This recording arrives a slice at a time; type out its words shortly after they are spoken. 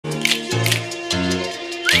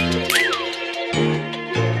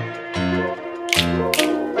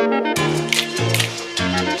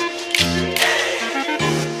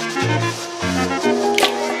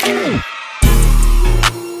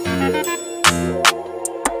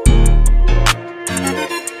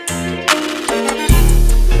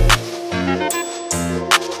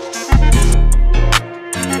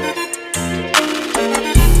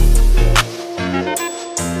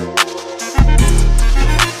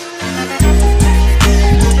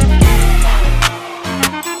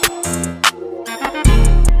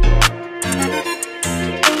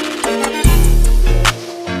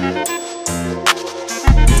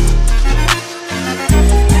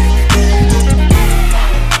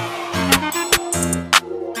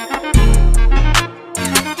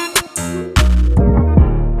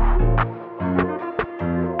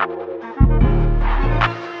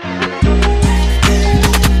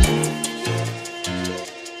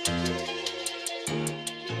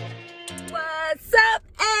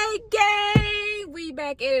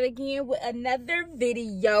back at it again with another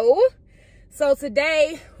video. So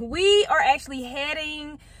today we are actually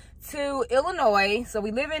heading to Illinois. So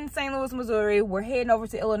we live in St. Louis, Missouri. We're heading over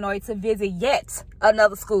to Illinois to visit yet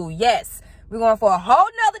another school. Yes, we're going for a whole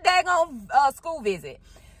nother daggone school visit.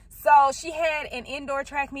 So she had an indoor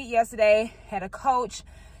track meet yesterday, had a coach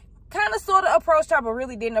kind of sort of approached her, but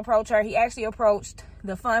really didn't approach her. He actually approached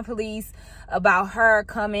the fun police about her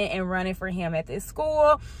coming and running for him at this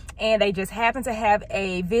school, and they just happened to have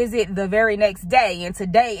a visit the very next day, and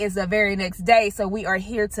today is the very next day, so we are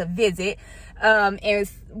here to visit. And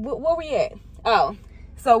where we at? Oh,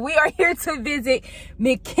 so we are here to visit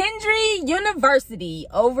Mckendree University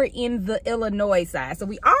over in the Illinois side. So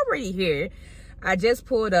we already here. I just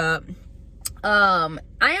pulled up. I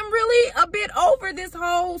am really a bit over this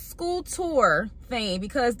whole school tour thing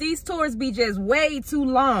because these tours be just way too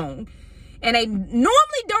long, and they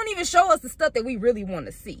normally don't even show us the stuff that we really want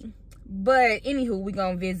to see. But anywho, we're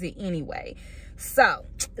gonna visit anyway. So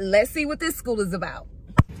let's see what this school is about.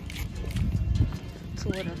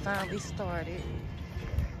 Tour done finally started.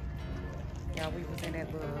 Y'all, we was in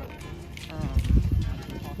that little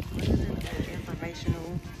what is it? The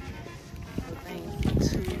informational thing for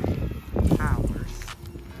 2 hours.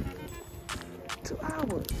 2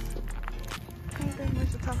 hours. Ain't that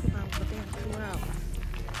much to talk about within 2 hours.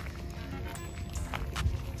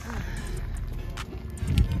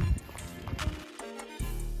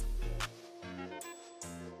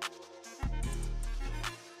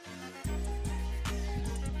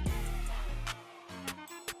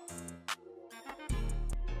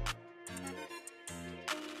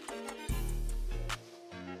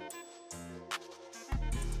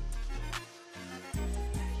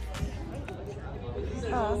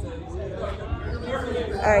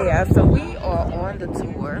 Yeah, so we are on the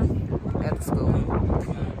tour at the school.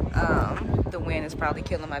 The wind is probably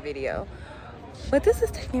killing my video, but this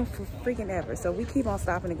is taking for freaking ever. So we keep on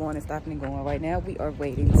stopping and going and stopping and going. Right now we are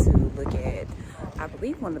waiting to look at, I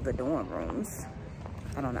believe, one of the dorm rooms.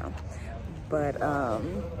 I don't know, but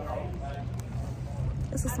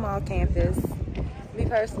it's a small campus. Me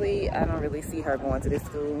personally, I don't really see her going to this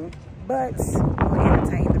school, but we'll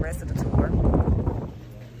entertain the rest of the tour.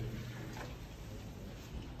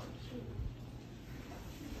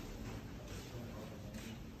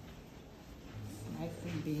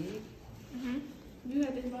 Big. You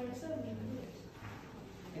have this by yourself.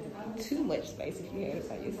 Too much space if you had it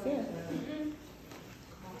by yourself.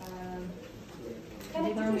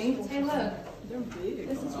 Hey, look. They're big.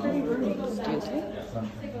 This is pretty roomy. Excuse me.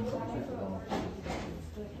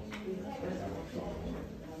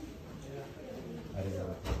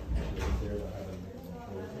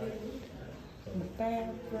 The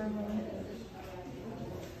bathroom.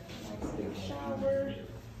 Nice big shower.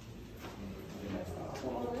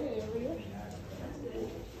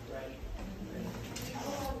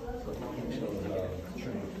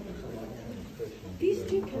 These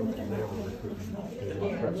two come with a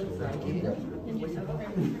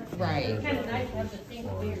right. kind of nice to have the sink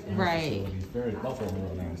beer. Right. He's very buffalo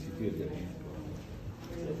real nice. You could get him.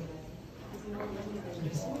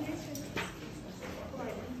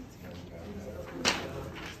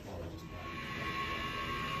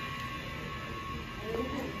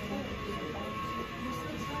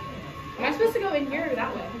 Am I supposed to go in here or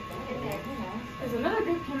that way? There's another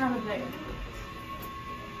group coming out of there.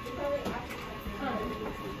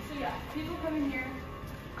 So yeah, people come in here.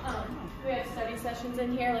 We have study sessions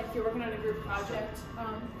in here, like if you're working on a group project.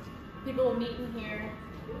 People will meet in here.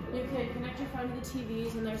 You can connect your phone to the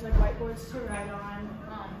TVs, and there's like whiteboards to write on.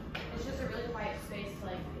 It's just a really quiet space to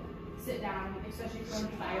like sit down, especially if you're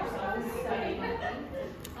by yourself and studying.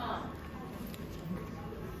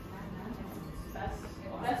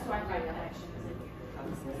 Best Wi-Fi connection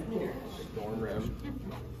is in here. Dorm room.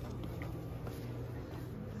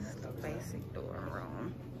 The basic dorm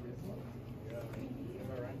room.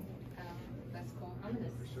 That's cool. I'm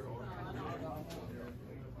this.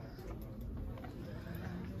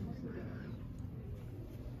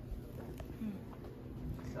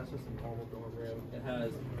 That's just a normal dorm room. It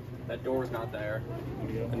has, that door's not there,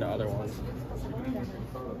 and the other ones.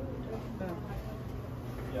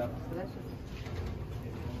 Yeah. So that's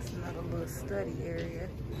just another little study area.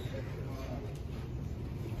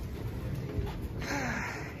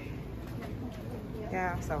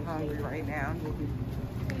 Yeah, I'm so hungry right now.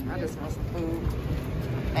 I just want some food.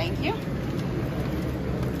 Thank you.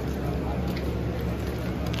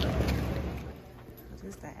 This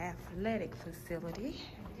is the athletic facility.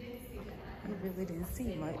 I really didn't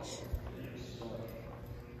see much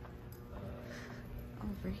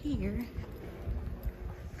over here.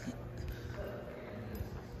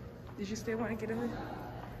 Did you still want to get in?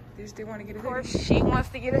 Do you still want to get a hoodie? Of course, she wants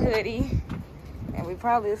to get a hoodie. And we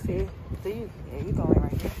probably will see. So you going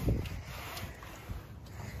right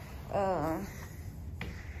there.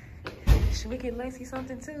 Should we get Lacey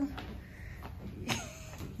something too?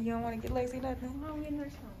 You don't want to get Lacey nothing? I'm getting her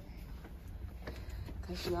something.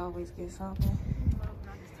 Cause she always gets something.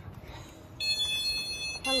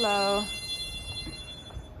 Hello.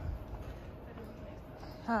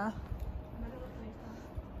 Huh?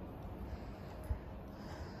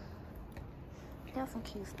 Got some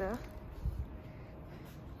cute stuff.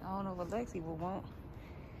 I don't know what Lexi will want.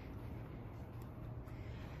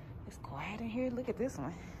 It's quiet in here. Look at this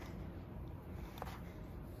one.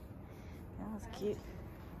 That was cute.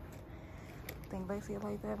 Think Lexi will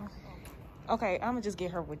like that one? Okay, I'm gonna just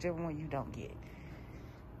get her whichever one you don't get.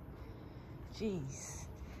 Jeez.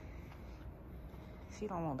 She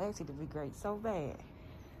don't want Lexi to be great so bad.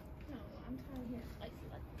 No, I'm trying to hear Lexi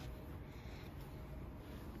like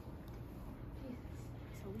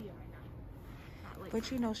it's Aliyah right now. Not Lexi.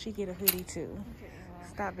 But you know she get a hoodie too. Okay, well,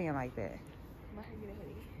 Stop being like that. let her get a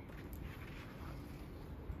hoodie.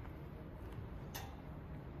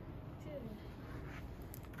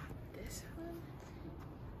 This one?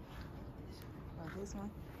 Oh, this one?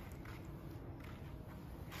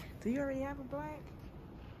 Do you already have a black?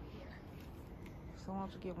 Yeah. So why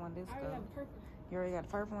don't you get one this I already color? have a purple. You already got a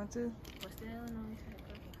purple one too? But still, Illinois had a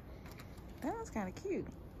purple. That one's kind of cute.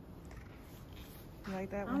 You like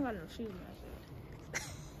that I don't one? got no shoes in my shoes.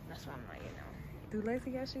 That's why I'm not getting them. Do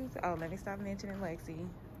Lexi got shoes? Oh, let me stop mentioning Lexi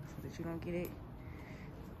so that you don't get it.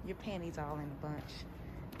 Your panties all in a bunch.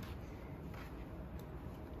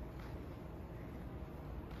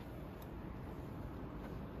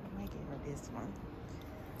 I might get her this one.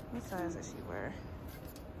 What size does she wear?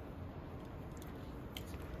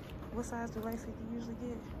 What size do Lexi usually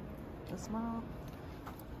get? The small?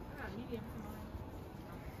 I got medium for mine.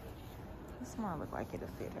 The small look like it'll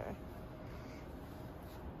fit her.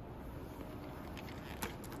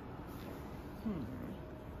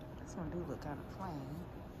 This one do look kind of plain.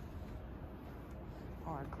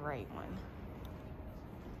 Or a gray one.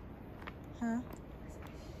 Huh?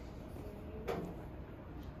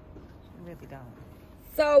 Really don't.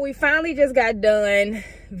 So we finally just got done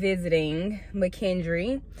visiting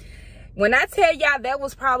Mckendree. When I tell y'all that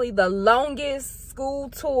was probably the longest school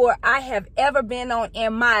tour I have ever been on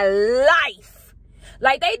in my life.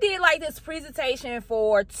 Like they did like this presentation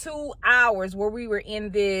for 2 hours where we were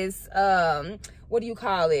in this, what do you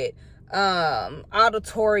call it?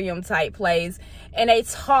 Auditorium type place. And they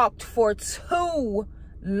talked for 2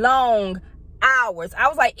 long hours. I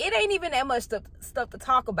was like, it ain't even that much stuff to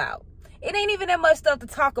talk about. It ain't even that much stuff to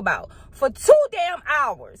talk about for 2 damn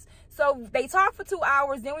hours. So they talked for 2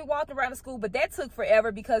 hours. Then we walked around the school, but that took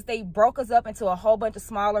forever because they broke us up into a whole bunch of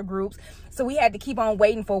smaller groups. So we had to keep on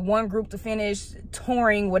waiting for one group to finish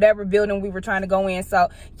touring whatever building we were trying to go in. So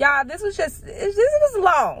y'all, this was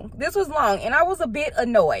long. This was long, and I was a bit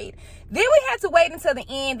annoyed. Then we had to wait until the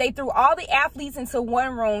end. They threw all the athletes into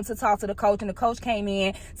one room to talk to the coach, and the coach came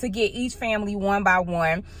in to get each family one by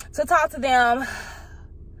one to talk to them.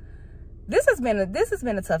 This has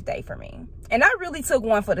been a tough day for me. And I really took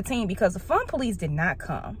one for the team because the fun police did not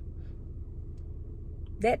come.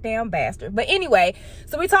 That damn bastard. But anyway,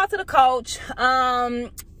 so we talked to the coach.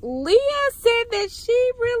 Leah said that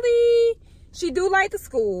she do like the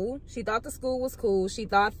school. She thought the school was cool. She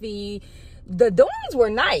thought the dorms were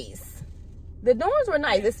nice. The dorms were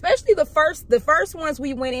nice, especially the first ones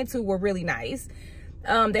we went into were really nice.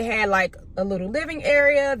 They had like a little living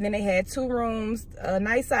area. Then they had 2 rooms, a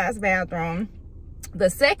nice sized bathroom. The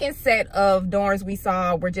second set of dorms we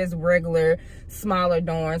saw were just regular, smaller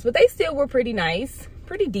dorms, but they still were pretty nice,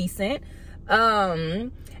 pretty decent.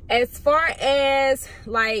 As far as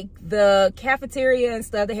like the cafeteria and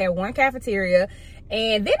stuff, they had one cafeteria,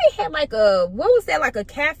 and then they had like a, what was that, like a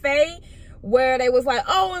cafe where they was like,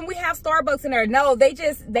 oh, and we have Starbucks in there. No, they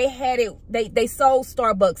had it, they sold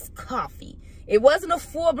Starbucks coffee. It wasn't a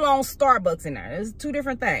full-blown Starbucks in there. There's 2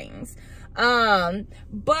 different things.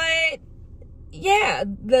 But yeah,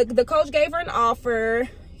 the coach gave her an offer.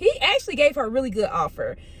 He actually gave her a really good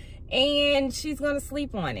offer, and she's gonna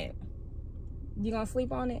sleep on it. You gonna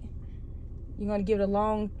sleep on it? You gonna give it a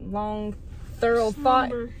long, thorough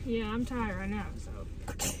thought? Yeah, I'm tired right now, so.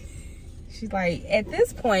 She's like, at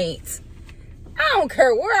this point, I don't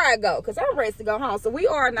care where I go because I'm ready to go home. So we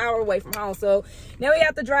are an hour away from home. So now we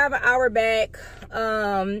have to drive an hour back.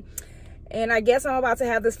 And I guess I'm about to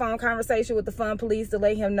have this phone conversation with the fun police to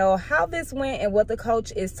let him know how this went and what the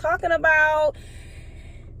coach is talking about.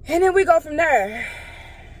 And then we go from there.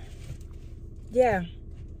 Yeah,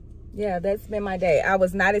 that's been my day. I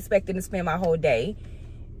was not expecting to spend my whole day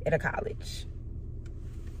at a college.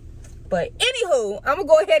 But anywho, I'm gonna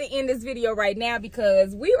go ahead and end this video right now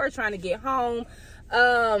because we are trying to get home.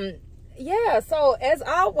 Yeah, so as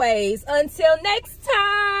always, until next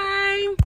time.